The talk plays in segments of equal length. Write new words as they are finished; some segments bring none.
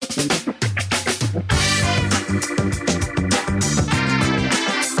You're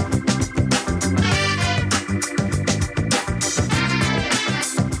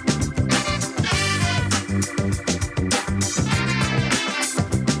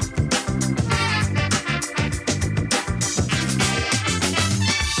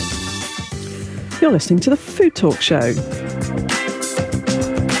listening to the Food Talk Show.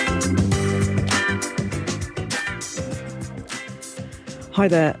 Hi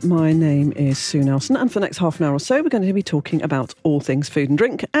there, my name is Sue Nelson, and for the next half an hour or so, we're going to be talking about all things food and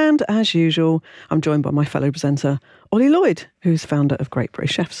drink. And as usual, I'm joined by my fellow presenter, Ollie Lloyd, who's founder of Great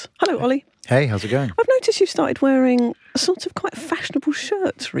British Chefs. Hello, Ollie. Hey, how's it going? I've noticed you've started wearing sort of quite fashionable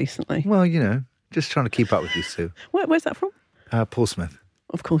shirts recently. Well, you know, just trying to keep up with you, Sue. Where's that from? Paul Smith.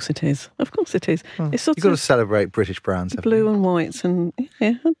 Of course it is. Of course it is. Well, it's sort you've got to of celebrate British brands. blue and whites, and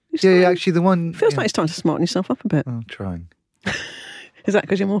Yeah, actually, the one feels like it's time to smarten yourself up a bit. I'm trying. Is that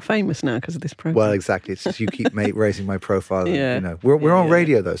because you're more famous now because of this program? Well, exactly. It's just you keep raising my profile. And, Yeah. you know, we're on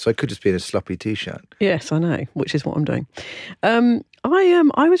radio though, so I could just be in a sloppy t-shirt. Yes, I know, which is what I'm doing.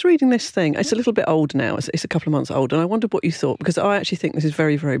 I was reading this thing. It's a little bit old now. It's a couple of months old, and I wondered what you thought, because I actually think this is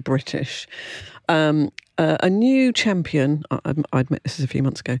very, very British. A new champion, I admit this is a few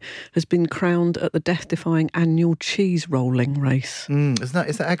months ago, has been crowned at the death-defying annual cheese rolling race. Is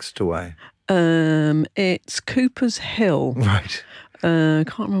that Exeter way? It's Cooper's Hill. Right. I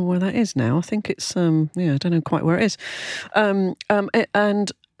can't remember where that is now. I think it's, I don't know quite where it is.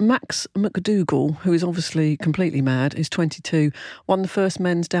 And Max McDougall, who is obviously completely mad, is 22, won the first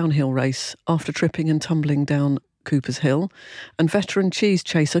men's downhill race after tripping and tumbling down Cooper's Hill. And veteran cheese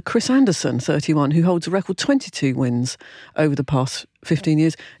chaser Chris Anderson, 31, who holds a record 22 wins over the past 15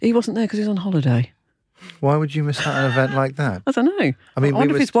 years. He wasn't there because he was on holiday. Why would you miss out an event like that? I don't know. I mean,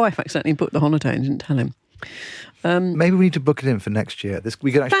 wonder if his wife accidentally booked the holiday and didn't tell him. Maybe we need to book it in for next year.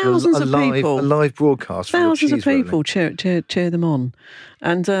 We could actually Thousands do of a people. live broadcast. Thousands of people rolling. cheer them on.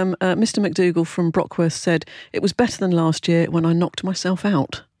 And Mr. McDougall from Brockworth said, "It was better than last year when I knocked myself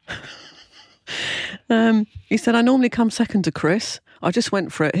out." He said, "I normally come second to Chris. I just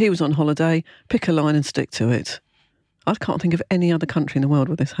went for it. He was on holiday. Pick a line and stick to it." I can't think of any other country in the world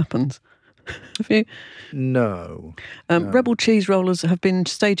where this happens. Have you? No. Rebel Cheese Rollers have been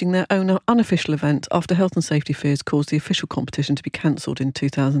staging their own unofficial event after health and safety fears caused the official competition to be cancelled in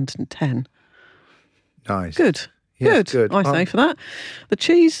 2010. Nice. Good. Yes, good. I say for that. The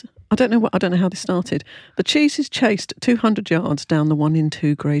cheese, I don't know how this started. The cheese is chased 200 yards down the 1 in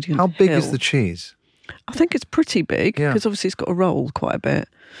 2 gradient How big hill. is the cheese? I think it's pretty big, because obviously it's got to roll quite a bit.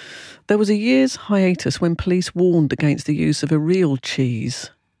 There was a year's hiatus when police warned against the use of a real cheese.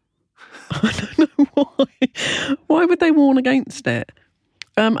 I don't know why. Why would they warn against it?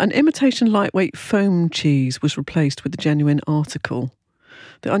 An imitation lightweight foam cheese was replaced with the genuine article.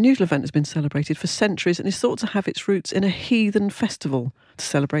 The unusual event has been celebrated for centuries and is thought to have its roots in a heathen festival to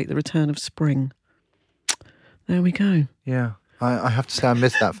celebrate the return of spring. There we go. Yeah. I have to say I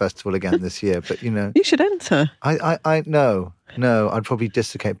missed that festival again this year, but you know. You should enter. No, I'd probably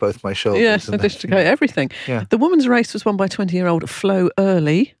dislocate both my shoulders. Yes, dislocate everything. Yeah. The women's race was won by 20-year-old Flo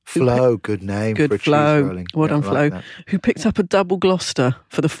Early. Flo, good name for a cheese rolling. Well done, I Flo. like that. Who picked up a double Gloucester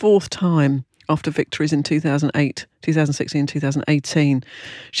for the 4th time after victories in 2008, 2016 and 2018.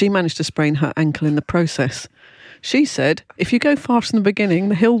 She managed to sprain her ankle in the process. She said, "If you go fast in the beginning,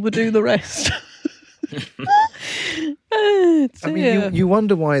 the hill will do the rest." I mean, you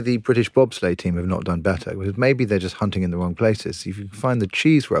wonder why the British bobsleigh team have not done better, because maybe they're just hunting in the wrong places. If you find the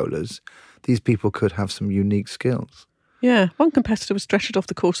cheese rollers, these people could have some unique skills. Yeah, one competitor was stretchered off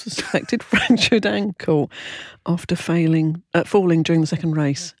the course with a suspected fractured ankle after falling during the second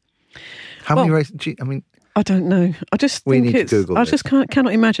race. How many races? I mean, I don't know. I just we think need to Google I this. just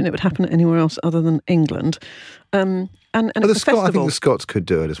cannot imagine it would happen anywhere else other than England. And it's a festival. I think the Scots could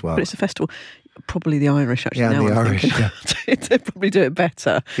do it as well. But it's a festival. Probably the Irish, actually. Yeah, now the I'm Irish, thinking. yeah. They'd probably do it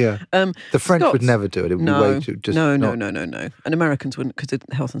better. Yeah. The French would never do it. It would be way too... No. And Americans wouldn't, because of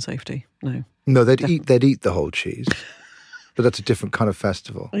health and safety. No. No, they'd eat the whole cheese. But that's a different kind of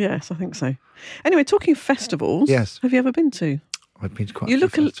festival. Yes, I think so. Anyway, talking of festivals, yes. Have you ever been to? I've been to quite a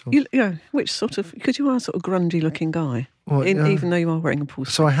few festivals. Which sort of... Because you are a sort of grungy-looking guy, well, even though you are wearing a Paul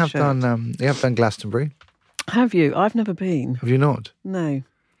Smith So I have shirt. done Glastonbury. Have you? I've never been. Have you not? No.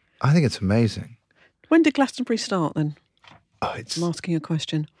 I think it's amazing. When did Glastonbury start then? Oh, I'm asking a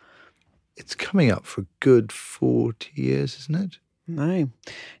question. It's coming up for a good 40 years, isn't it? No.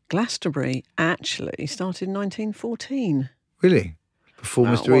 Glastonbury actually started in 1914. Really? Before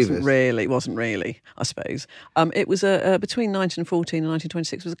Mr. It wasn't really, I suppose. It was between 1914 and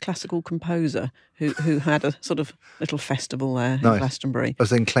 1926 was a classical composer who had a sort of little festival there in Glastonbury. I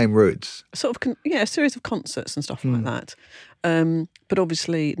was saying Claim Roots. Sort of, a series of concerts and stuff like that. But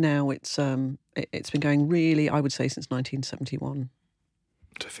obviously now it's been going really, I would say, since 1971.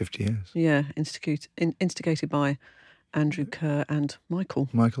 So 50 years. Yeah, instigated by Andrew Kerr and Michael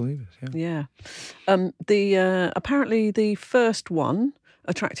Eavis, yeah. Apparently the first one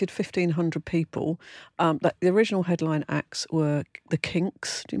attracted 1,500 people. The original headline acts were the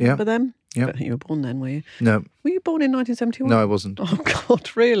Kinks. Do you remember them? Yeah. I don't think you were born then, were you? No. Were you born in 1971? No, I wasn't. Oh God,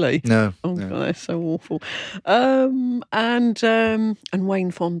 really? No. Oh no. God, they're so awful. And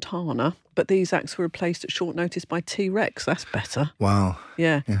Wayne Fontana. But these acts were replaced at short notice by T-Rex. That's better. Wow.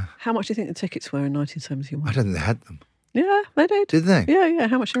 Yeah. How much do you think the tickets were in 1971? I don't think they had them. Yeah, they did. Did they? Yeah.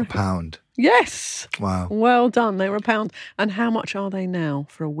 How much? £1. Yes. Wow. Well done. They were £1. And how much are they now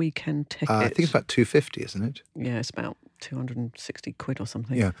for a weekend ticket? I think it's about £250, isn't it? Yeah, it's about 260 quid or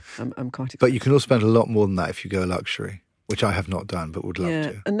something. Yeah. Quite expensive. But you can also spend a lot more than that if you go luxury, which I have not done, but would love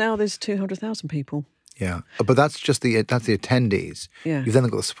to. And now there's 200,000 people. Yeah, but that's just the attendees. Yeah. You've then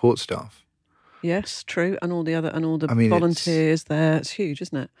got the support staff. Yes, true, and all the volunteers there. It's huge,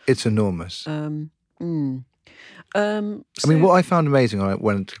 isn't it? It's enormous. I mean, what I found amazing when I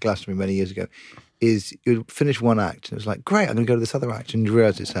went to Glastonbury many years ago is you'd finish one act and it was like, great, I'm going to go to this other act. And you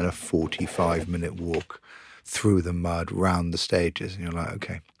realise it's then a 45-minute walk through the mud, round the stages. And you're like,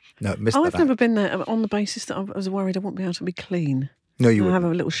 okay, no, missed that. I've never been there on the basis that I was worried I wouldn't be able to be clean. No, you wouldn't.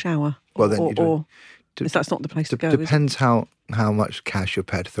 Have a little shower. Well, then you don't. That's not the place to go. Depends how much cash you're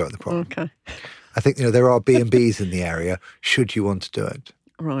prepared to throw at the problem. Okay. I think, there are B&Bs in the area, should you want to do it.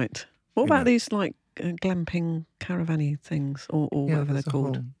 Right. What about these, like, glamping caravan-y things, or whatever they're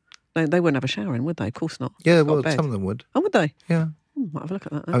called? They wouldn't have a shower in, would they? Of course not. Yeah, well, some of them would. Oh, would they? Yeah. Might have a look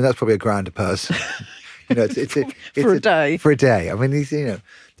at that then. I mean, that's probably £1,000 a person. It's for a day. For a day. I mean, there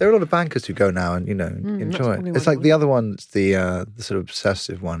are a lot of bankers who go now and, enjoy it. It's like the other one, the sort of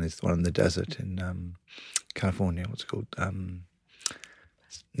obsessive one is the one in the desert in California. What's it called?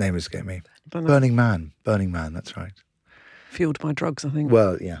 Name escaped me. Burning Man, that's right. Fueled by drugs, I think.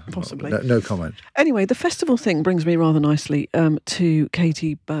 Well, yeah. Possibly. No comment. Anyway, the festival thing brings me rather nicely to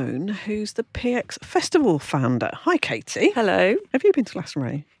Katie Bone, who's the PX Festival founder. Hi, Katie. Hello. Have you been to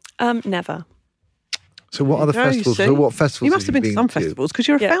Glastonbury? Never. So what other festivals? So what festivals? You must have been to some festivals because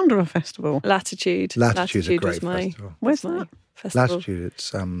you're a founder of a festival. Latitude. Latitude's a great festival. Where's that? Festival. Latitude,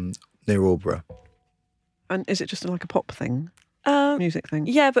 it's near Aldborough. And is it just like a pop thing? Music thing?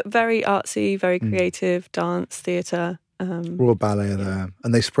 Yeah, but very artsy, very creative, dance, theatre. Royal Ballet are there.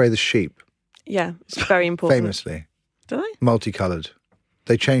 And they spray the sheep. Yeah, it's very important. Famously. Do they? Multicoloured.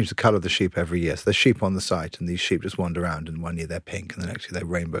 They change the colour of the sheep every year. So there's sheep on the site and these sheep just wander around and one year they're pink and the next year they're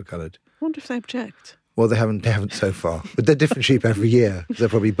rainbow coloured. I wonder if they object. Well, they haven't so far. But they're different sheep every year. They're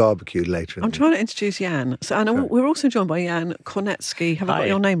probably barbecued later. I'm trying to introduce Jan. So, and we're also joined by Jan Kanonetzki. Have I got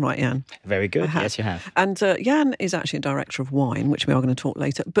your name right, Jan? Very good. Yes, you have. And Jan is actually a director of wine, which we are going to talk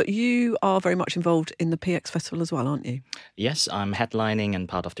later. But you are very much involved in the PX Festival as well, aren't you? Yes, I'm headlining and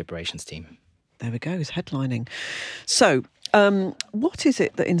part of the operations team. There we go, he's headlining. So, what is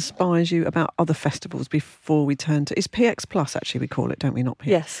it that inspires you about other festivals before we turn to... It's PX Plus, actually, we call it, don't we? Not PX.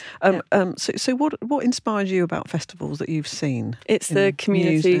 Yes. So what inspires you about festivals that you've seen? It's the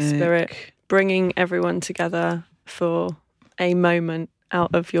community spirit, bringing everyone together for a moment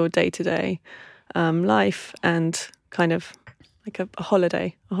out of your day-to-day life and kind of like a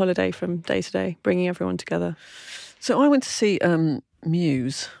holiday from day to day, bringing everyone together. So I went to see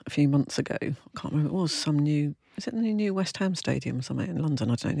Muse a few months ago. I can't remember, it was some new... Is it the new West Ham Stadium or somewhere in London?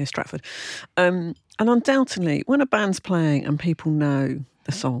 I don't know, near Stratford. And undoubtedly, when a band's playing and people know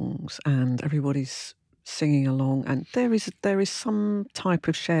the songs and everybody's singing along, and there is some type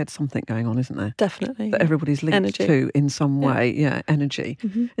of shared something going on, isn't there? Definitely. That everybody's linked to in some way. Yeah, energy.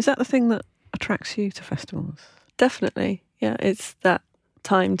 Mm-hmm. Is that the thing that attracts you to festivals? Definitely. Yeah, it's that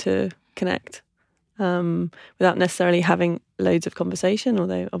time to connect. Without necessarily having loads of conversation,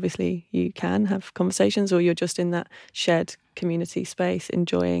 although obviously you can have conversations, or you're just in that shared community space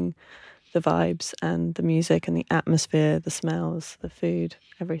enjoying the vibes and the music and the atmosphere, the smells, the food,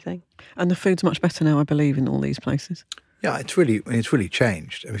 everything. And the food's much better now, I believe, in all these places. Yeah, it's really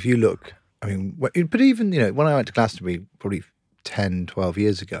changed. If you look, but even, when I went to Glastonbury probably 10, 12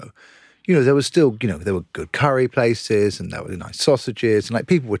 years ago, there was still, there were good curry places and there were nice sausages and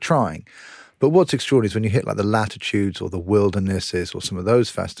people were trying. But what's extraordinary is when you hit like the Latitudes or the Wildernesses or some of those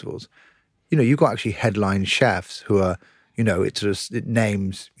festivals, you've got actually headline chefs who are You know, it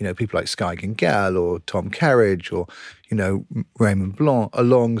names, you know, people like Sky Gengel or Tom Kerridge or, you know, Raymond Blanc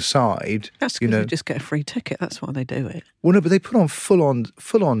alongside. That's because you just get a free ticket. That's why they do it. Well, no, but they put on full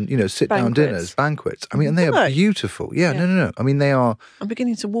on, you know, sit-down dinners, banquets. I mean, and they are beautiful. Yeah, no. I mean, they are... I'm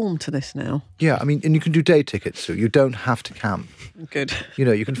beginning to warm to this now. Yeah, I mean, and you can do day tickets, so you don't have to camp. Good. You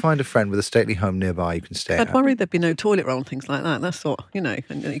know, you can find a friend with a stately home nearby you can stay at. I'd worry there'd be no toilet roll and things like that. That's what, you know,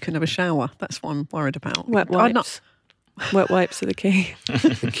 and you couldn't have a shower. That's what I'm worried about. Wet wipes. Wet wipes are the key.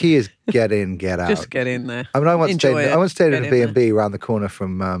 The key is get in, get out. Just get in there. I mean, I once stayed in a B&B around the corner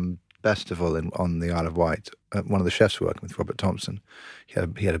from Festival on the Isle of Wight. One of the chefs working with Robert Thompson. He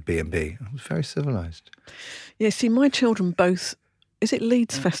had a B&B. It was very civilised. Yeah, see, my children both... Is it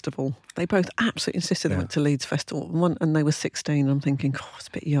Leeds Festival? They both absolutely insisted they went to Leeds Festival. And they were 16. And I'm thinking, it's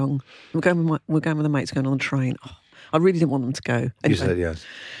a bit young. We're going with the mates going on the train. Oh, I really didn't want them to go. Anyway, you said yes.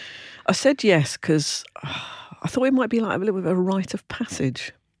 I said yes because I thought it might be like a little bit of a rite of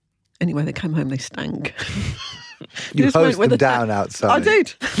passage. Anyway, they came home, they stank. You hosed them down outside. I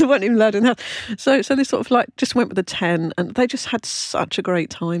did. They weren't even allowed in the house. So they sort of like just went with the 10 and they just had such a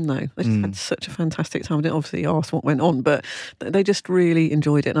great time though. They just had such a fantastic time. I didn't obviously ask what went on, but they just really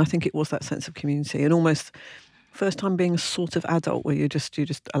enjoyed it. And I think it was that sense of community and almost first time being a sort of adult where you're just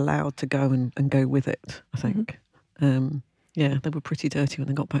allowed to go and go with it, I think. Yeah, they were pretty dirty when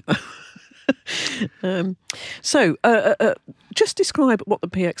they got back though. Just describe what the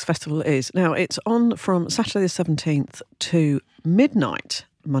PX Festival is. Now, it's on from Saturday the 17th to midnight,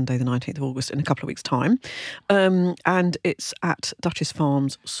 Monday the 19th of August, in a couple of weeks' time. And it's at Duchess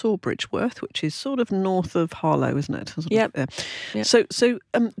Farms, Sawbridgeworth, which is sort of north of Harlow, isn't it? Yep. So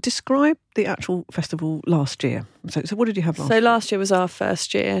describe the actual festival last year. So what did you have last year? So last year was our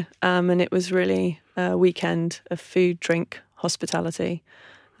first year, and it was really a weekend of food, drink, hospitality.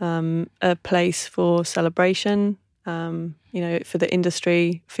 A place for celebration, you know, for the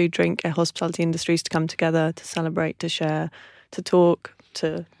industry, food, drink, hospitality industries to come together, to celebrate, to share, to talk,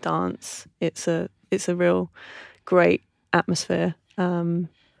 to dance. It's a real great atmosphere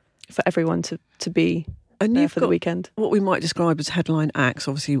for everyone to be there for the weekend. What we might describe as headline acts.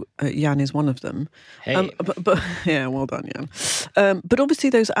 Obviously, Jan is one of them. Hey. But yeah, well done, Jan. But obviously,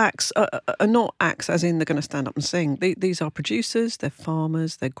 those acts are not acts as in they're going to stand up and sing. These are producers, they're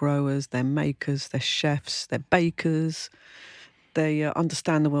farmers, they're growers, they're makers, they're chefs, they're bakers. They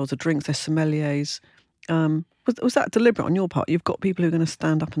understand the world of drinks. They're sommeliers. Was that deliberate on your part? You've got people who are going to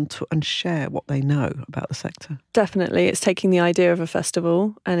stand up and share what they know about the sector. Definitely, it's taking the idea of a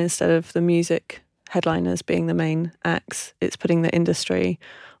festival and instead of the music headliners being the main acts, it's putting the industry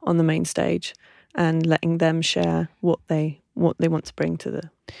on the main stage and letting them share what they want to bring to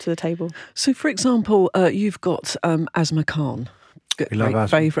the table. So, for example, you've got Asma Khan. Great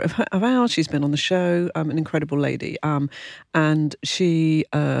favourite of ours. She's been on the show, an incredible lady. And she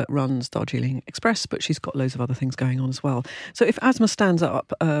runs Darjeeling Express, but she's got loads of other things going on as well. So if Asma stands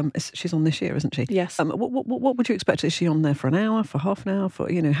up, she's on this year, isn't she? Yes. What would you expect? Is she on there for an hour, for half an hour?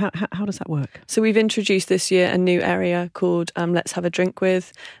 For, you know, how does that work? So we've introduced this year a new area called Let's Have a Drink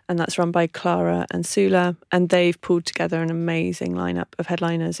With, and that's run by Clara and Sula, and they've pulled together an amazing lineup of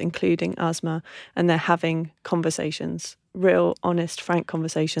headliners, including Asma, and they're having conversations, real, honest, frank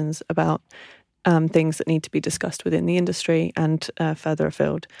conversations about things that need to be discussed within the industry and further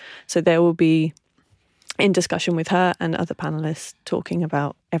afield. So there will be, in discussion with her and other panellists, talking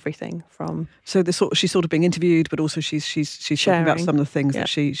about everything from... So she's sort of being interviewed, but also she's talking about some of the things that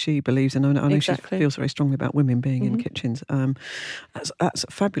she believes in. I know exactly. She feels very strongly about women being in kitchens. That's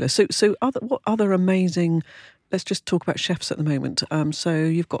fabulous. So what other amazing... Let's just talk about chefs at the moment. So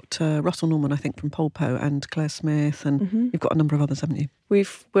you've got Russell Norman, I think, from Polpo, and Claire Smith, and you've got a number of others, haven't you?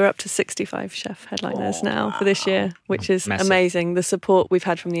 We're up to 65 chef headliners now for this year, which is massive. Amazing. The support we've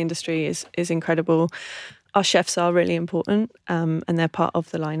had from the industry is incredible. Our chefs are really important, and they're part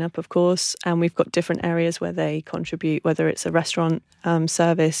of the lineup, of course. And we've got different areas where they contribute, whether it's a restaurant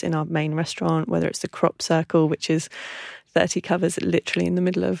service in our main restaurant, whether it's the crop circle, which is 30 covers literally in the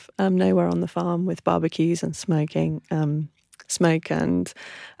middle of nowhere on the farm with barbecues and smoke, and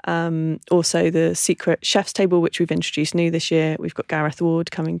also the secret chef's table, which we've introduced new this year. We've got Gareth Ward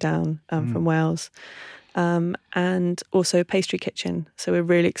coming down from Wales, and also a pastry kitchen. So we're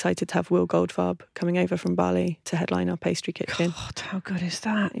really excited to have Will Goldfarb coming over from Bali to headline our pastry kitchen. God, how good is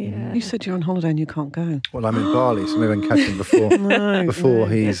that? Yeah. You said you're on holiday and you can't go. Well, I'm in Bali, so maybe I can catch him before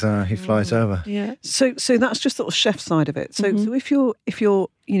he flies over. Yeah. So that's just sort of chef side of it. So if you're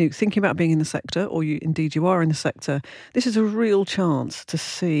thinking about being in the sector, or you are in the sector, this is a real chance to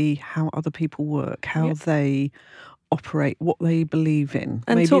see how other people work, how they operate, what they believe in,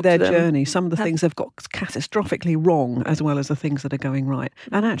 and maybe their them. journey, some of the things they've got catastrophically wrong, as well as the things that are going right,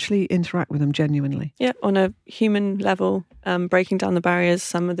 and actually interact with them genuinely. Yeah, on a human level, breaking down the barriers.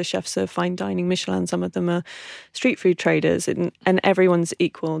 Some of the chefs are fine dining Michelin, some of them are street food traders, and everyone's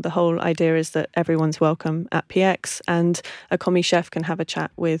equal. The whole idea is that everyone's welcome at PX, and a commie chef can have a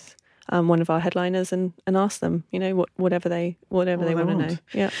chat with one of our headliners and ask them, whatever they want to know.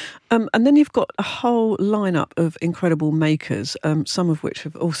 Yeah. And then you've got a whole lineup of incredible makers, some of which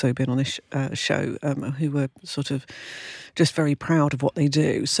have also been on this show, who were sort of just very proud of what they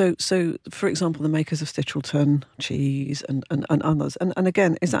do. So for example, the makers of Stichelton cheese and others. And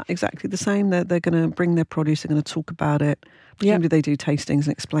again, is that exactly the same? They're going to bring their produce, they're going to talk about it. Presumably they do tastings and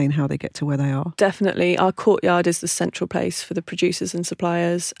explain how they get to where they are. Definitely. Our courtyard is the central place for the producers and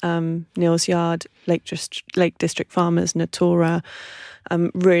suppliers. Neil's Yard, Lake District Farmers, Natura,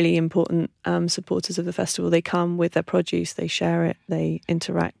 really important supporters of the festival. They come with their produce, they share it, they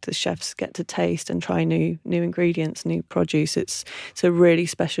interact. The chefs get to taste and try new ingredients, new produce. It's a really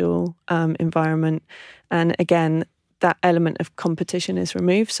special environment. And again, that element of competition is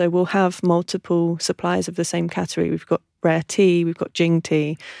removed. So we'll have multiple suppliers of the same category. We've got rare tea, we've got Jing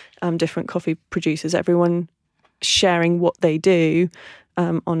tea, different coffee producers, everyone sharing what they do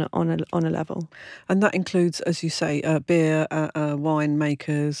on a level. And that includes, as you say, beer, wine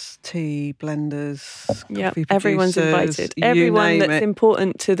makers, tea, blenders, coffee producers. Everyone's invited. Everyone that's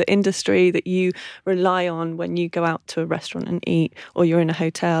important to the industry that you rely on when you go out to a restaurant and eat, or you're in a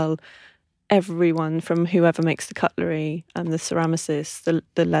hotel. Everyone, from whoever makes the cutlery and the ceramicists,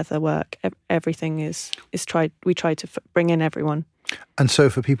 the leather work, everything is tried. We try to bring in everyone. And so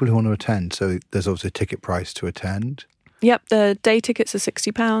for people who want to attend, so there's also a ticket price to attend? Yep, the day tickets are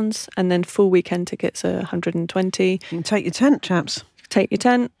 £60 and then full weekend tickets are £120. You can take your tent, chaps. Take your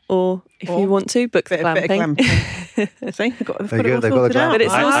tent, or if you want to, book the glamping. See, they've got the glamping. But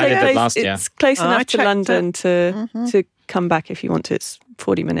it's also it's close enough to London to come back if you want to. It's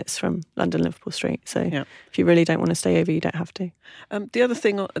 40 minutes from London Liverpool Street. So if you really don't want to stay over, you don't have to. The other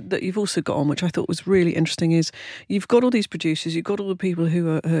thing that you've also got on, which I thought was really interesting, is you've got all these producers, you've got all the people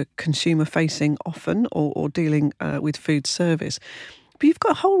who are consumer facing often or dealing with food service. But you've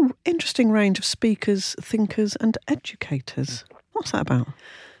got a whole interesting range of speakers, thinkers and educators. What's that about?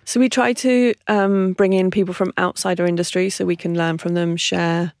 So we try to bring in people from outside our industry so we can learn from them,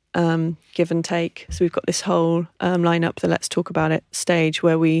 share, give and take. So we've got this whole lineup, the Let's Talk About It stage,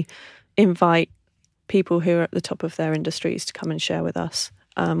 where we invite people who are at the top of their industries to come and share with us,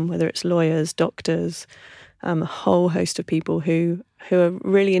 whether it's lawyers, doctors, a whole host of people who are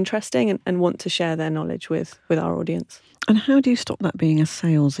really interesting and want to share their knowledge with our audience. And how do you stop that being a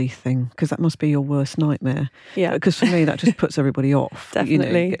salesy thing? Because that must be your worst nightmare. Yeah. Because for me, that just puts everybody off.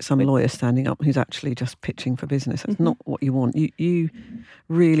 Definitely. You get some lawyer standing up who's actually just pitching for business. That's not what you want. You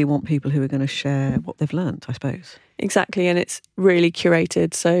really want people who are going to share what they've learnt, I suppose. Exactly, and it's really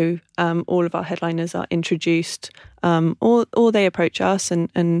curated. So all of our headliners are introduced, or they approach us,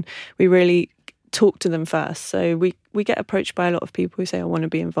 and we really talk to them first. So we get approached by a lot of people who say, I want to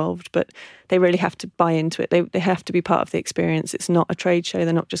be involved, but they really have to buy into it. They have to be part of the experience. It's not a trade show.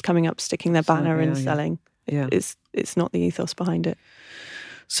 They're not just coming up, sticking their banner and selling. Yeah. It's not the ethos behind it.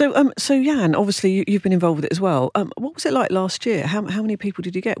 So Jan, obviously you've been involved with it as well. What was it like last year? How many people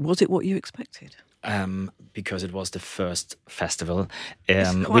did you get? Was it what you expected? Because it was the first festival,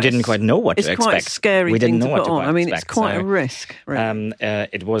 we didn't quite know what to expect. It's quite a scary thing to put on. I mean, it's quite a risk. Really.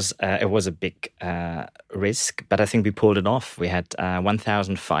 It was a big risk, but I think we pulled it off. We had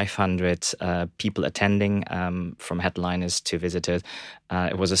 1,500 people attending, from headliners to visitors.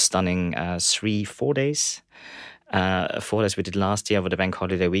 It was a stunning 4 days. 4 days we did last year over the bank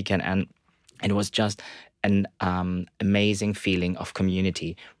holiday weekend, and it was just an amazing feeling of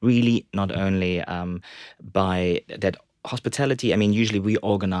community. Really, not only by that hospitality. I mean, usually we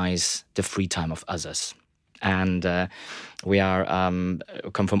organize the free time of others. And we are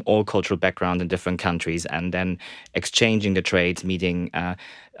come from all cultural backgrounds in different countries, and then exchanging the trades, meeting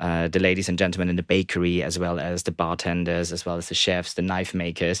the ladies and gentlemen in the bakery, as well as the bartenders, as well as the chefs, the knife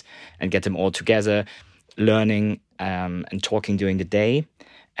makers, and get them all together, learning and talking during the day,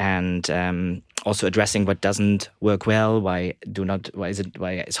 and also addressing what doesn't work well. Why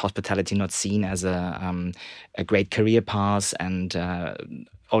is hospitality not seen as a great career path, and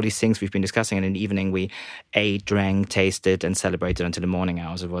all these things we've been discussing. And in the evening we ate, drank, tasted, and celebrated until the morning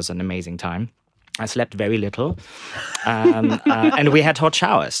hours. It was an amazing time. I slept very little, and we had hot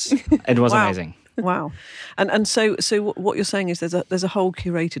showers. It was amazing. Wow. And so what you're saying is there's a whole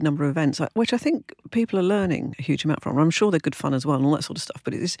curated number of events, which I think people are learning a huge amount from. I'm sure they're good fun as well and all that sort of stuff,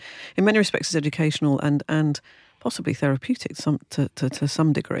 but it is, in many respects, it's educational and possibly therapeutic to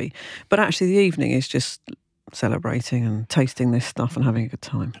some degree. But actually the evening is just celebrating and tasting this stuff and having a good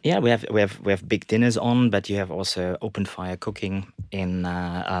time. Yeah, we have big dinners on, but you have also open fire cooking in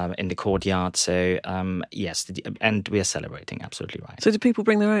the courtyard. So yes, and we are celebrating. Absolutely right. So do people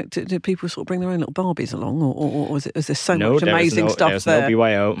bring their own? Do people sort of bring their own little Barbies along, or is there so much amazing stuff there? No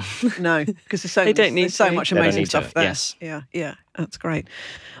BYO. No, because there's so much amazing stuff there. Yes. Yeah, that's great.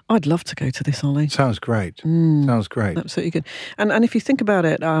 I'd love to go to this, Ollie. Sounds great. Sounds great. Absolutely good. And if you think about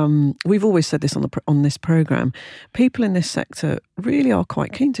it, we've always said this on this programme, people in this sector really are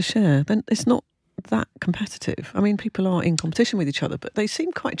quite keen to share. Then it's not that competitive. I mean, people are in competition with each other, but they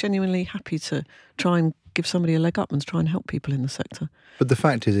seem quite genuinely happy to try and give somebody a leg up and try and help people in the sector. But the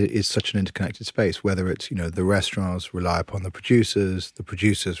fact is, it is such an interconnected space, whether it's, the restaurants rely upon the producers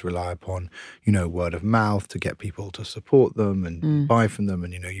rely upon, word of mouth to get people to support them and buy from them.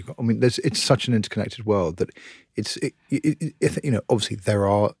 And, it's such an interconnected world that obviously there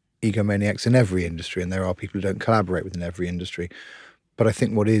are egomaniacs in every industry and there are people who don't collaborate within every industry. But I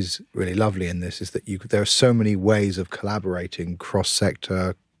think what is really lovely in this is that there are so many ways of collaborating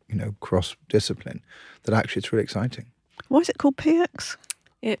cross-sector, cross-discipline, that actually it's really exciting. Why is it called PX?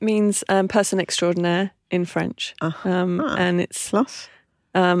 It means person extraordinaire in French. And it's plus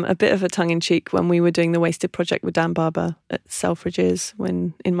a bit of a tongue-in-cheek when we were doing the Wasted project with Dan Barber at Selfridges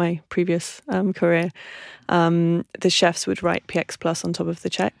in my previous career. The chefs would write PX Plus on top of the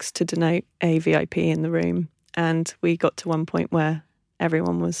checks to denote a VIP in the room. And we got to one point where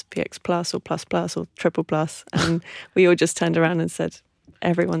everyone was PX Plus or Plus Plus or Triple Plus. And we all just turned around and said,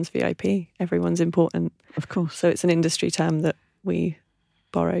 everyone's VIP, everyone's important. Of course. So it's an industry term that we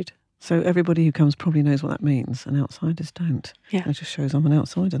borrowed. So everybody who comes probably knows what that means, and outsiders don't. Yeah. It just shows I'm an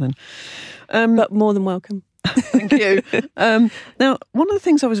outsider then. But more than welcome. Thank you. Now, one of the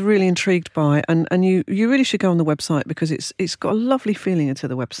things I was really intrigued by, and you really should go on the website because it's got a lovely feeling to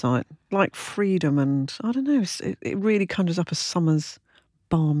the website, like freedom, and I don't know, it really conjures up a summer's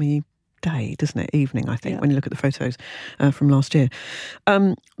balmy day, doesn't it? Evening, I think, when you look at the photos from last year.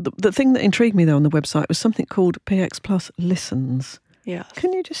 The thing that intrigued me, though, on the website was something called PX Plus Listens. Yeah.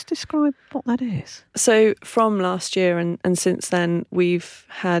 Can you just describe what that is? So from last year and since then, we've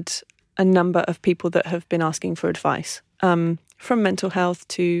had a number of people that have been asking for advice, from mental health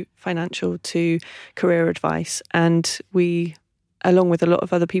to financial to career advice. And we, along with a lot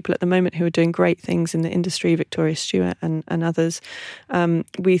of other people at the moment who are doing great things in the industry, Victoria Stewart and others,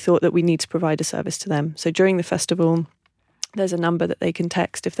 we thought that we need to provide a service to them. So during the festival, there's a number that they can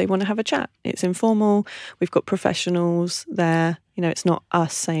text if they want to have a chat. It's informal. We've got professionals there. It's not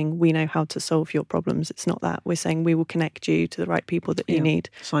us saying we know how to solve your problems. It's not that. We're saying we will connect you to the right people that you need.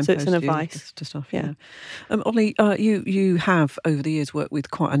 So it's an advice. To stuff, yeah. Ollie, you have over the years worked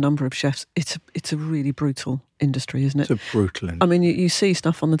with quite a number of chefs. It's a really brutal industry, isn't it? It's a brutal industry. I mean, you see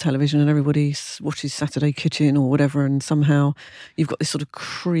stuff on the television and everybody watches Saturday Kitchen or whatever, and somehow you've got this sort of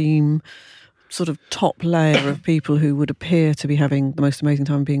cream sort of top layer of people who would appear to be having the most amazing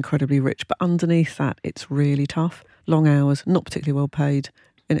time and be incredibly rich, but underneath that it's really tough, long hours, not particularly well paid,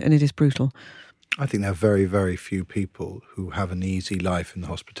 and it is brutal. I think there are very, very few people who have an easy life in the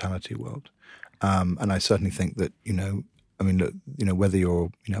hospitality world, and I certainly think that whether you're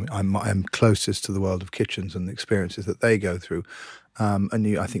I'm closest to the world of kitchens and the experiences that they go through, I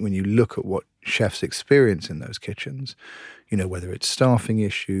think when you look at what chefs experience in those kitchens, whether it's staffing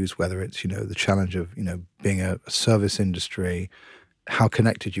issues, whether it's, the challenge of, being a service industry, how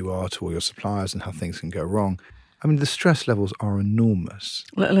connected you are to all your suppliers and how things can go wrong. I mean, the stress levels are enormous.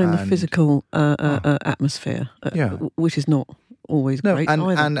 Let alone the physical atmosphere, which is not always great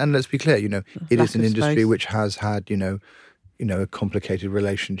either. And let's be clear, it is an industry which has had, a complicated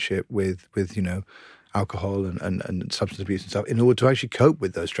relationship with alcohol and substance abuse and stuff in order to actually cope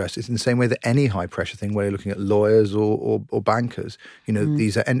with those stresses in the same way that any high pressure thing, whether you're looking at lawyers or bankers,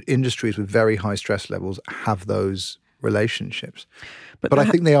 these are industries with very high stress levels have those relationships. But I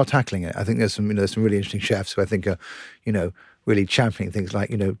think they are tackling it. I think there's some really interesting chefs who I think are, really championing things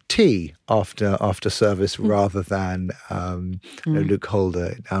like, tea after service rather than, Luke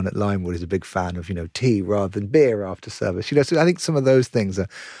Holder down at Limewood is a big fan of, tea rather than beer after service. So I think some of those things are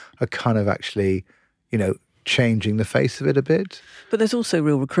kind of actually, changing the face of it a bit. But there's also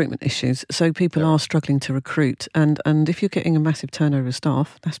real recruitment issues. So people are struggling to recruit. And if you're getting a massive turnover of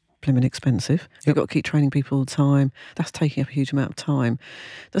staff, that's blimmin' expensive. You've got to keep training people all the time. That's taking up a huge amount of time.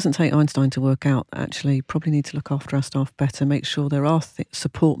 It doesn't take Einstein to work out, actually, probably need to look after our staff better, make sure there are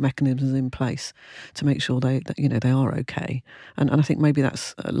support mechanisms in place to make sure they are okay. And I think maybe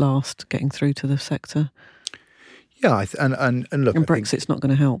that's at last getting through to the sector. Yeah, and look, And Brexit's not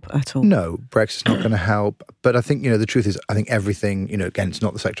going to help at all. No, Brexit's not going to help. But I think, the truth is, I think everything, again, it's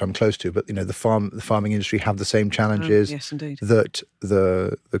not the sector I'm close to, but, the farming industry have the same challenges yes, indeed. that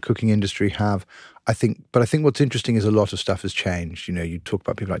the cooking industry have. I think what's interesting is a lot of stuff has changed. You talk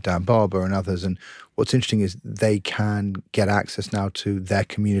about people like Dan Barber and others, and what's interesting is they can get access now to their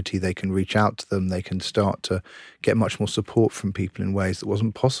community. They can reach out to them. They can start to get much more support from people in ways that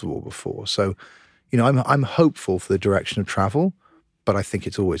wasn't possible before. So, I'm hopeful for the direction of travel, but I think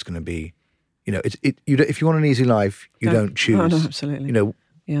it's always going to be, if you want an easy life, you don't choose. No, absolutely.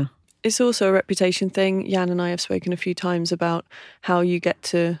 Yeah. It's also a reputation thing. Jan and I have spoken a few times about how you get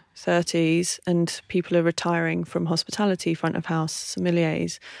to 30s and people are retiring from hospitality, front of house,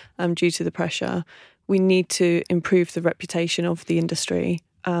 sommeliers, due to the pressure. We need to improve the reputation of the industry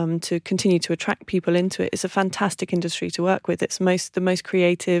to continue to attract people into it. It's a fantastic industry to work with. It's the most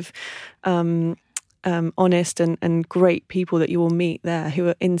creative, honest and great people that you will meet there who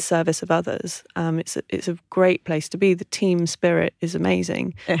are in service of others. It's a great place to be. The team spirit is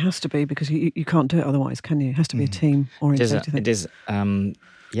amazing. It has to be, because you can't do it otherwise, can you? It has to be a team oriented thing. It is.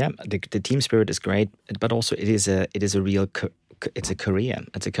 The team spirit is great, but also it is a real. It's a career.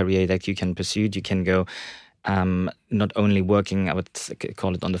 It's a career that you can pursue. You can go. Not only working, I would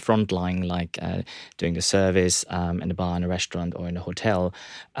call it on the front line, like doing the service in a bar, in a restaurant, or in a hotel,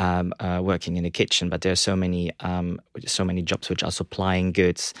 working in the kitchen. But there are so many jobs which are supplying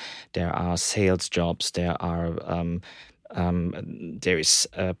goods. There are sales jobs. There is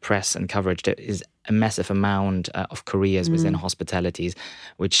press and coverage. There is a massive amount of careers within hospitalities,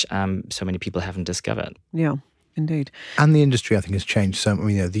 which so many people haven't discovered. Yeah. Indeed. And the industry, I think, has changed so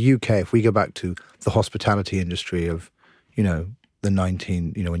much. The UK, if we go back to the hospitality industry of, the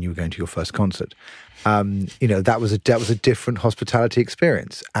 19, when you were going to your first concert, that was a different hospitality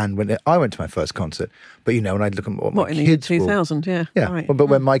experience. And when I went to my first concert, but, when I look at what my in the kids year 2000, yeah. Right. But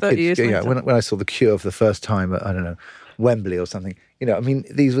when my kids, when I saw The Cure for the first time at, I don't know, Wembley or something,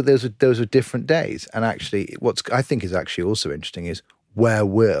 those were different days. And actually, what I think is actually also interesting is, where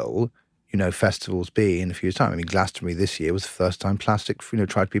will festivals be in a few years' time? Glastonbury this year was the first time tried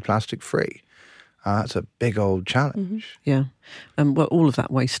to be plastic free. That's a big old challenge. Yeah. Well, all of that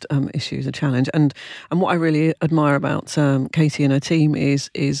waste issue is a challenge. And what I really admire about Katie and her team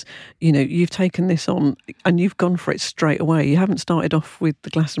is you've taken this on and you've gone for it straight away. You haven't started off with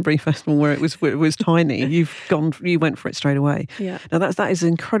the Glastonbury Festival where it was tiny. You went for it straight away. Yeah. Now that is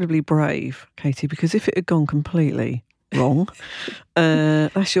incredibly brave, Katie, because if it had gone completely wrong,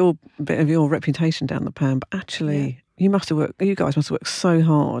 that's your bit of your reputation down the pan. But actually, you guys must have worked so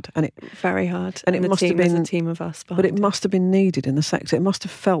hard, very hard, and it must have been a team of us. But it must have been needed in the sector. It must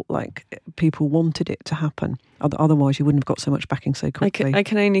have felt like people wanted it to happen. Otherwise, you wouldn't have got so much backing so quickly. I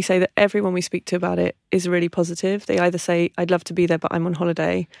can only say that everyone we speak to about it is really positive. They either say, "I'd love to be there, but I'm on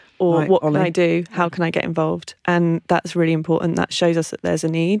holiday," or right, "What Ollie. can I do? How can I get involved?" And that's really important. That shows us that there's a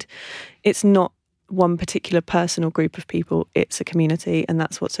need. It's not one particular person or group of people, it's a community, and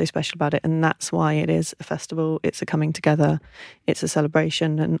that's what's so special about it. And that's why it is a festival. It's a coming together, it's a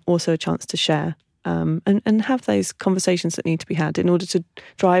celebration, and also a chance to share and have those conversations that need to be had in order to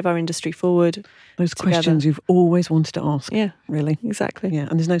drive our industry forward. Those together. Questions you've always wanted to ask. Yeah, really. Exactly. Yeah,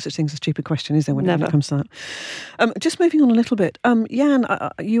 and there's no such thing as a stupid question, is there, when it comes to that? Just moving on a little bit. Jan,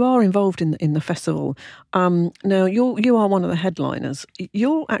 you are involved in the festival. Now, you are one of the headliners.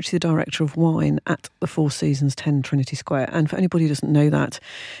 You're actually the director of wine at the Four Seasons 10 Trinity Square. And for anybody who doesn't know that,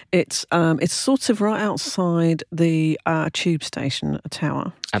 it's sort of right outside the tube station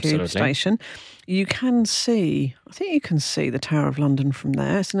tower. Absolutely. Tube station. You can see the Tower of London from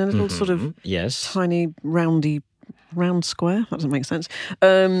there. It's in a little sort of tiny round square. That doesn't make sense.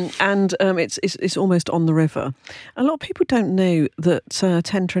 It's almost on the river. A lot of people don't know that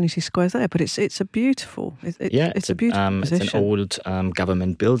 10 Trinity Square is there, but it's a beautiful. It's a beautiful position. It's an old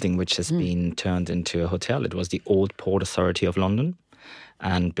government building which has been turned into a hotel. It was the old Port Authority of London,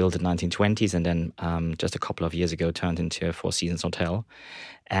 and built in the 1920s, and then just a couple of years ago turned into a Four Seasons hotel.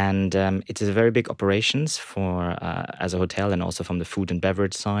 And it is a very big operations for as a hotel, and also from the food and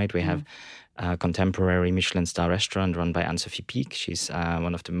beverage side. We have a contemporary Michelin star restaurant run by Anne-Sophie Pic. She's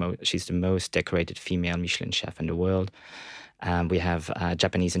she's the most decorated female Michelin chef in the world. We have a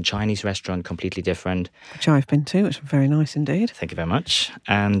Japanese and Chinese restaurant, completely different. Which I've been to, which is very nice indeed. Thank you very much.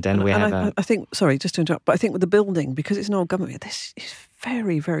 And then I think, sorry, just to interrupt, but I think with the building, because it's an old government, this is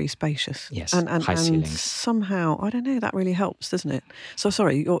very, very spacious. Yes, and high ceilings. Somehow, I don't know, that really helps, doesn't it? So,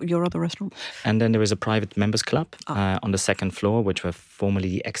 sorry, your other restaurant? And then there is a private members club on the second floor, which were formerly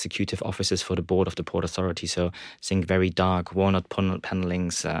the executive offices for the board of the Port Authority. So think very dark walnut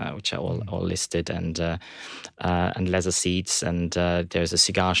panelings, which are all listed, and leather seats. And there's a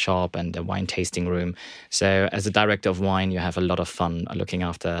cigar shop and a wine tasting room. So as a director of wine, you have a lot of fun looking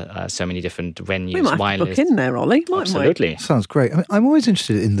after so many different venues. We might have to book in there, Ollie. Absolutely. Sounds great. I mean, I'm always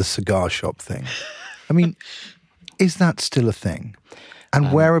interested in the cigar shop thing. I mean, is that still a thing?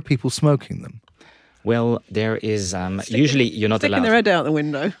 And where are people smoking them? Well, there is usually you're not allowed. Sticking their head out the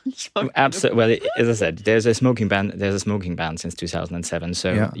window. Absolutely. Well, as I said, there's a smoking ban. There's a smoking ban since 2007.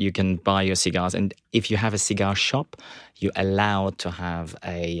 So you can buy your cigars, and if you have a cigar shop, you're allowed to have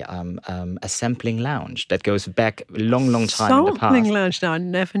a sampling lounge that goes back a long time in the past. Sampling lounge. Now I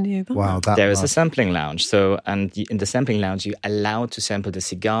never knew that. Wow, there is a sampling lounge. So, and in the sampling lounge, you're allowed to sample the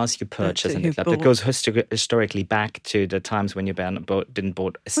cigars you purchase in the club. That goes historically back to the times when you didn't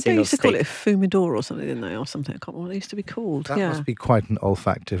bought a single they used to stick. call it a fumidor or something, didn't they, or something? I can't remember what it used to be called. That must be quite an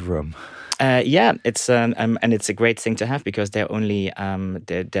olfactive room. It's and it's a great thing to have because they're only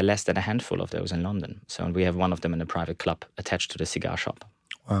they're less than a handful of those in London. So we have one of them in a private club attached to the cigar shop.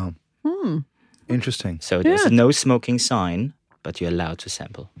 Wow, interesting. So there's no smoking sign, but you're allowed to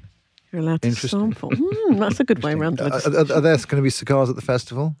sample. You're allowed to sample. That's a good way around it. Are there going to be cigars at the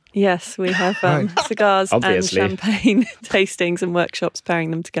festival? Yes, we have cigars Obviously. and champagne tastings and workshops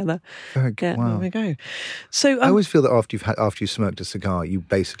pairing them together. Very good. There Wow. we go. So I always feel that after you smoked a cigar, you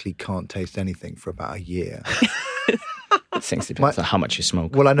basically can't taste anything for about a year. Things depends on how much you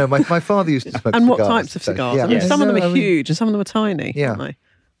smoke. Well, I know my father used to smoke and cigars. what types of cigars? Yeah. I mean, some of them are huge and some of them are tiny. Yeah. Aren't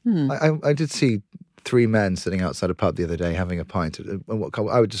they? I did see 3 men sitting outside a pub the other day having a pint at what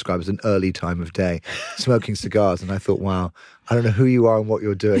I would describe as an early time of day, smoking cigars. And I thought, wow, I don't know who you are and what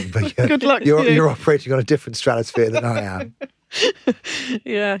you're doing, but Good luck to you're you. operating on a different stratosphere than I am.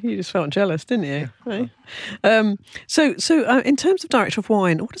 Yeah, you just felt jealous, didn't you? Right. So in terms of director of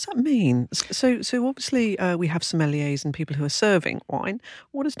wine, what does that mean? So obviously we have sommeliers and people who are serving wine.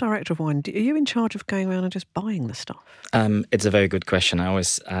 What is director of wine? Are you in charge of going around and just buying the stuff? It's a very good question. I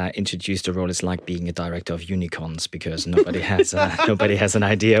always introduce the role as like being a director of unicorns because nobody has an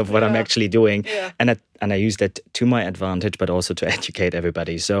idea of what I'm actually doing, and I use that to my advantage, but also to educate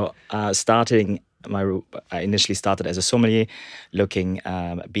everybody. So I initially started as a sommelier,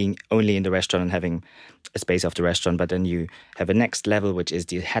 being only in the restaurant and having a space of the restaurant. But then you have a next level, which is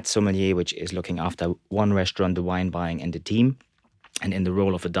the head sommelier, which is looking after one restaurant, the wine buying, and the team. And in the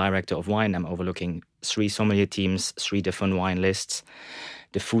role of a director of wine, I'm overlooking 3 sommelier teams, 3 different wine lists,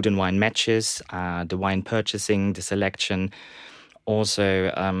 the food and wine matches, the wine purchasing, the selection.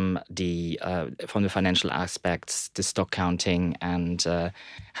 Also, from the financial aspects, the stock counting and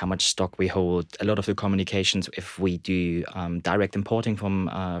how much stock we hold. A lot of the communications, if we do direct importing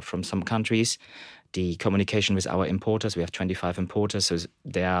from some countries, the communication with our importers. We have 25 importers, so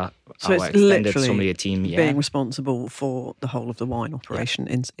they are our extended sommelier team. Being responsible for the whole of the wine operation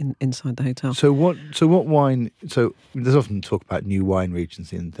inside the hotel. So what wine? So there's often talk about new wine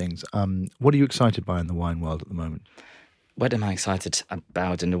regions and things. What are you excited by in the wine world at the moment? What am I excited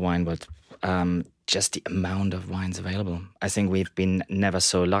about in the wine world? Just the amount of wines available. I think we've been never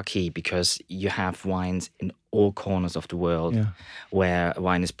so lucky because you have wines in all corners of the world where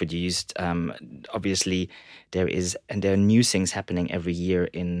wine is produced. Obviously, there are new things happening every year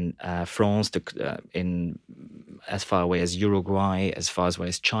in France, in as far away as Uruguay, as far away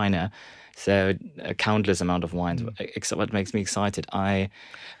as China. So a countless amount of wines. What makes me excited, I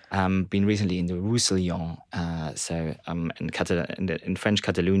been recently in the Roussillon, in French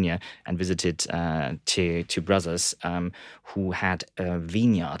Catalonia, and visited two brothers who had a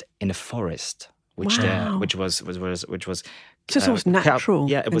vineyard in a forest, which was So it's almost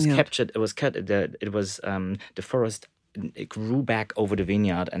natural. It was captured. It was cut. The forest. It grew back over the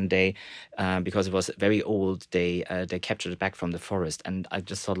vineyard, and they, because it was very old, they captured it back from the forest. And I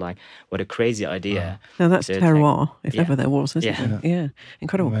just thought, like, what a crazy idea! Now that's terroir, if ever there was, isn't it? Yeah,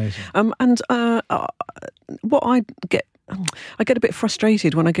 incredible. Amazing. What I get a bit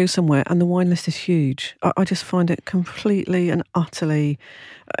frustrated when I go somewhere and the wine list is huge. I just find it completely and utterly.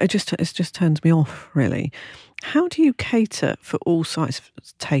 It just turns me off, really. How do you cater for all sides of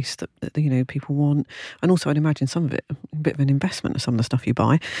taste that people want? And also, I'd imagine some of it a bit of an investment of some of the stuff you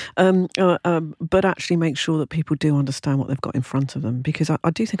buy, but actually make sure that people do understand what they've got in front of them. Because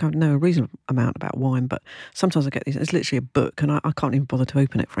I do think I know a reasonable amount about wine, but sometimes I get these. It's literally a book, and I can't even bother to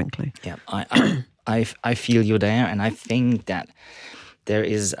open it, frankly. Yeah, I feel you there, and I think that there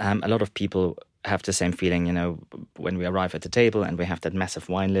is a lot of people have the same feeling, when we arrive at the table and we have that massive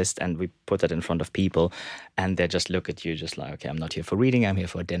wine list and we put it in front of people and they just look at you just like, okay, I'm not here for reading, I'm here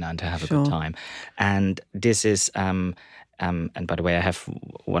for dinner and to have a good time. And this is, and by the way, I have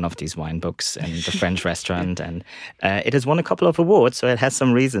one of these wine books in the French restaurant and it has won a couple of awards, so it has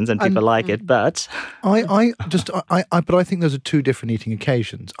some reasons and people like it, but... I think those are two different eating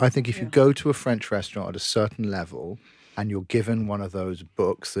occasions. I think if you go to a French restaurant at a certain level... and you're given one of those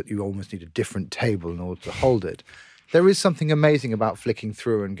books that you almost need a different table in order to hold it, there is something amazing about flicking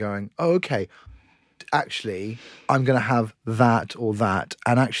through and going, oh, okay, actually, I'm going to have that or that.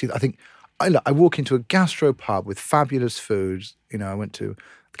 And actually, I think, I walk into a gastropub with fabulous foods. I went to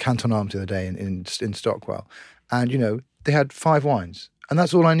Kanonetzki the other day in Stockwell, and, they had 5 wines. And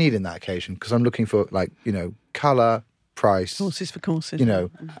that's all I need in that occasion, because I'm looking for, colour, price, courses for courses,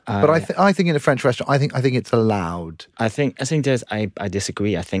 but I think in a French restaurant, I think it's allowed. I think there's. I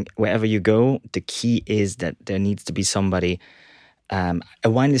disagree. I think wherever you go, the key is that there needs to be somebody. A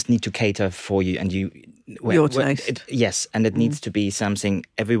wine list need to cater for you and you. Your taste. Yes, and it needs to be something.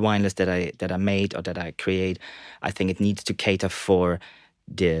 Every wine list that I made or that I create, I think it needs to cater for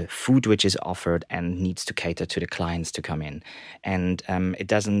the food which is offered and needs to cater to the clients to come in, and it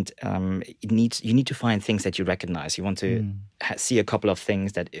doesn't. You need to find things that you recognize. You want to see a couple of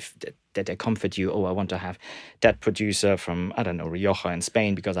things that that they comfort you. Oh, I want to have that producer from Rioja in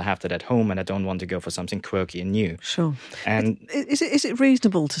Spain because I have that at home, and I don't want to go for something quirky and new. Sure. And is it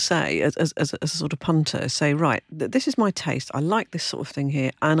reasonable to say, as a sort of punter, say, right, this is my taste. I like this sort of thing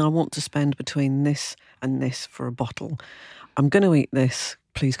here, and I want to spend between this and this for a bottle. I'm going to eat this.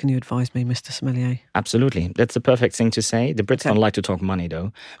 Please, can you advise me, Mr. Sommelier? Absolutely, that's the perfect thing to say. The Brits don't like to talk money,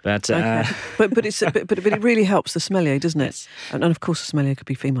 though. But but it really helps the sommelier, doesn't it? Yes. And of course, the sommelier could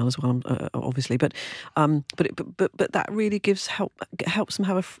be female as well, obviously. But that really helps them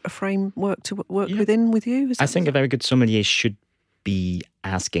have a framework to work within with you. I think a very good sommelier should be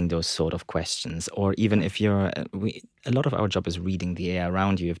asking those sort of questions, or even if you're, a lot of our job is reading the air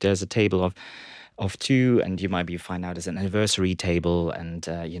around you. If there's a table of 2 and you might find out it's an anniversary table and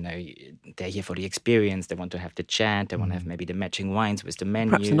they're here for the experience, they want to have the chat, they want to have maybe the matching wines with the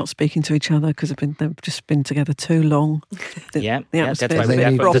menu. Perhaps they're not speaking to each other because they've just been together too long. That's why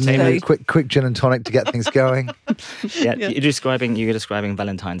they need quick gin and tonic to get things going. You're describing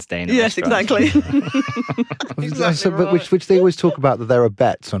Valentine's Day in a yes, restaurant. Exactly. But which they always talk about, that there are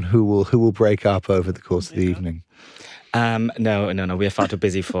bets on who will break up over the course of the evening. No. We're far too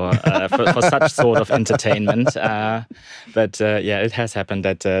busy for such sort of entertainment. But it has happened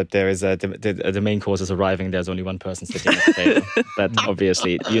that there is the main course is arriving. There's only one person sitting at the table. But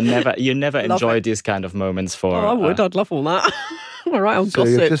obviously, you never enjoy these kind of moments. I would. I'd love all that. All right, I'll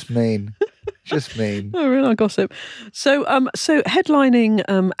gossip. You're just mean. Just mean. Oh, really? I'll gossip. So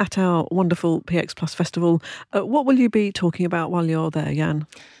headlining at our wonderful PX Plus festival, what will you be talking about while you're there, Jan?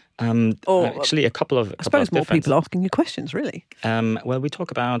 Actually, a couple of. I suppose more people asking you questions, really. Well, we talk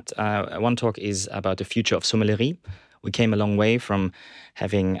about one talk is about the future of sommelier. We came a long way from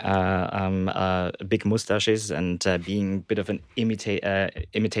having big mustaches and being a bit of an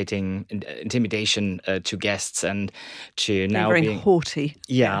intimidation to guests, and to now being haughty.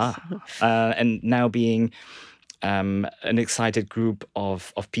 Yeah, yes. And now being. An excited group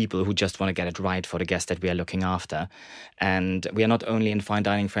of people who just want to get it right for the guests that we are looking after. And we are not only in fine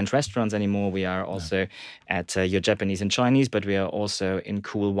dining French restaurants anymore, we are also at your Japanese and Chinese, but we are also in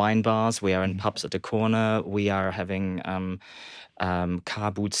cool wine bars, we are in pubs at the corner, we are having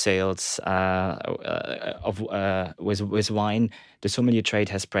car boot sales with wine. The sommelier trade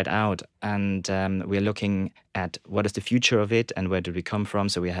has spread out, and we are looking at what is the future of it and where do we come from.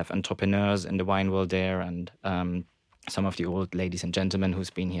 So we have entrepreneurs in the wine world there, and some of the old ladies and gentlemen who's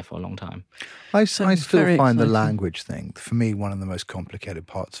been here for a long time. I still find the language thing, for me, one of the most complicated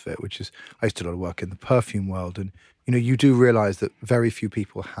parts of it, which is, I used to do a lot of work in the perfume world, and you do realise that very few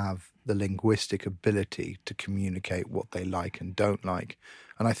people have the linguistic ability to communicate what they like and don't like.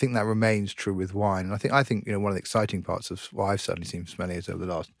 And I think that remains true with wine. And I think one of the exciting parts of what I've certainly seen from sommeliers over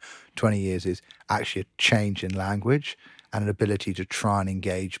the last 20 years is actually a change in language and an ability to try and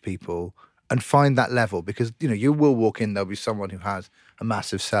engage people and find that level. Because, you will walk in, there'll be someone who has a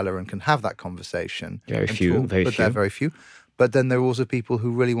massive cellar and can have that conversation. Very few. They're very few. But then there are also people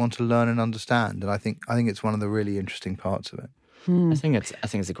who really want to learn and understand. And I think it's one of the really interesting parts of it. I think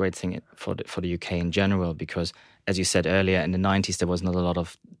it's a great thing for the UK in general, because, as you said earlier, in the 90s there was not a lot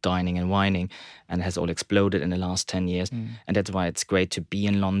of dining and wining, and it has all exploded in the last 10 years. And that's why it's great to be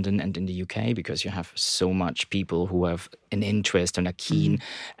in London and in the UK, because you have so much people who have an interest and are keen,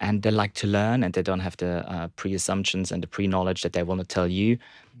 and they like to learn, and they don't have the pre-assumptions and the pre-knowledge that they want to tell you.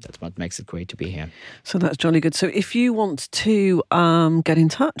 That's what makes it great to be here. So that's jolly good. So if you want to get in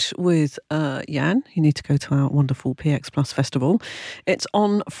touch with Jan, you need to go to our wonderful PX Plus Festival. It's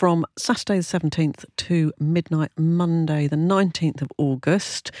on from Saturday the 17th to midnight Monday the 19th of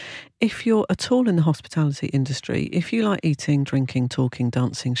August. If you're at all in the hospitality industry, if you like eating, drinking, talking,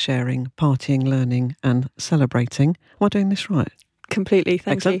 dancing, sharing, partying, learning and celebrating, am I doing this right? Completely,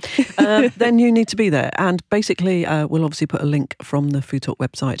 thank you. Then you need to be there. And basically, we'll obviously put a link from the Food Talk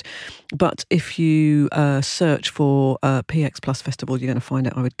website. But if you search for PX Plus Festival, you're going to find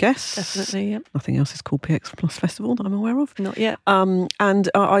it, I would guess. Definitely, yep. Nothing else is called PX Plus Festival that I'm aware of. Not yet. And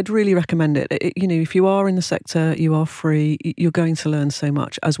I'd really recommend it. You know, if you are in the sector, you are free, you're going to learn so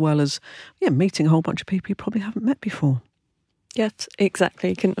much, as well as meeting a whole bunch of people you probably haven't met before. Yes,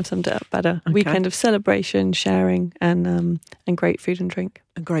 exactly. Couldn't have summed it up better. Okay. Weekend of celebration, sharing, and great food and drink.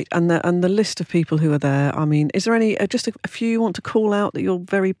 Great. And the list of people who are there, I mean, is there any, just a few you want to call out that you're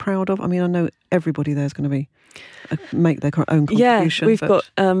very proud of? I mean, I know everybody there's going to be, make their own contribution. Yeah, we've got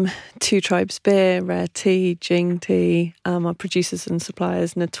Two Tribes Beer, Rare Tea, Jing Tea, our producers and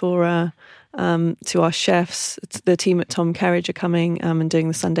suppliers, Natura, to our chefs. The team at Tom Kerridge are coming and doing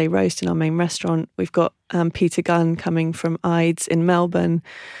the Sunday roast in our main restaurant. We've got Peter Gunn coming from Ides in Melbourne.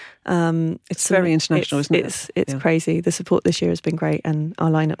 It's very international, isn't it? It's crazy. The support this year has been great, and our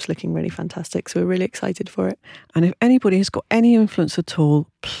lineup's looking really fantastic. So we're really excited for it. And if anybody has got any influence at all,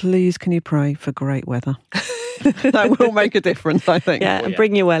 please can you pray for great weather? That will make a difference, I think. Yeah, and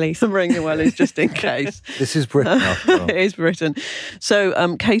bring your wellies. Bring your wellies just in case. This is Britain, after all. It is Britain.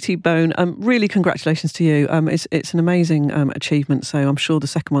 So, Katie Bone, really congratulations to you. It's an amazing achievement. So I'm sure the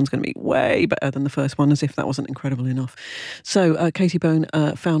second one's going to be way better than the first one, as if that wasn't incredible enough. So, Katie Bone,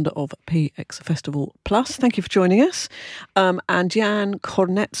 founder of PX Festival Plus, thank you for joining us. And Jan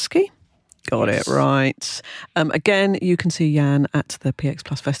Kanonetzki. Got it right. Again, you can see Jan at the PX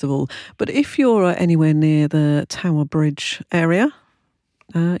Plus Festival. But if you're anywhere near the Tower Bridge area,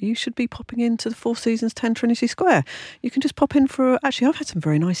 you should be popping into the Four Seasons 10 Trinity Square. You can just pop in for... Actually, I've had some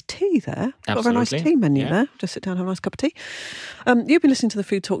very nice tea there. Got a very nice tea menu there. Just sit down and have a nice cup of tea. You've been listening to the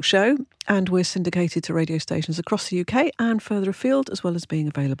Food Talk Show, and we're syndicated to radio stations across the UK and further afield, as well as being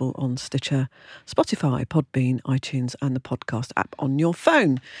available on Stitcher, Spotify, Podbean, iTunes and the podcast app on your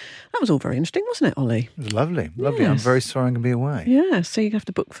phone. That was all very interesting, wasn't it, Ollie? It was lovely. Lovely. Yes. I'm very sorry I'm going to be away. Yeah, so you have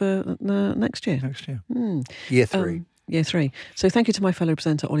to book for next year. Next year. Year 3. Year 3. So thank you to my fellow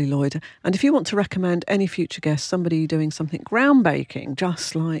presenter, Ollie Lloyd. And if you want to recommend any future guests, somebody doing something groundbreaking,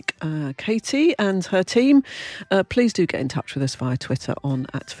 just like Katie and her team, please do get in touch with us via Twitter on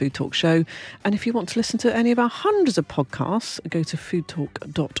 @FoodTalkShow. And if you want to listen to any of our hundreds of podcasts, go to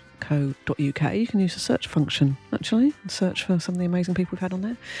foodtalk.co.uk. You can use the search function, actually, and search for some of the amazing people we've had on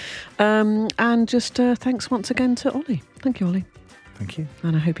there. And just thanks once again to Ollie. Thank you, Ollie. Thank you.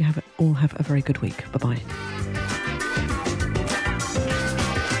 And I hope you all have a very good week. Bye-bye.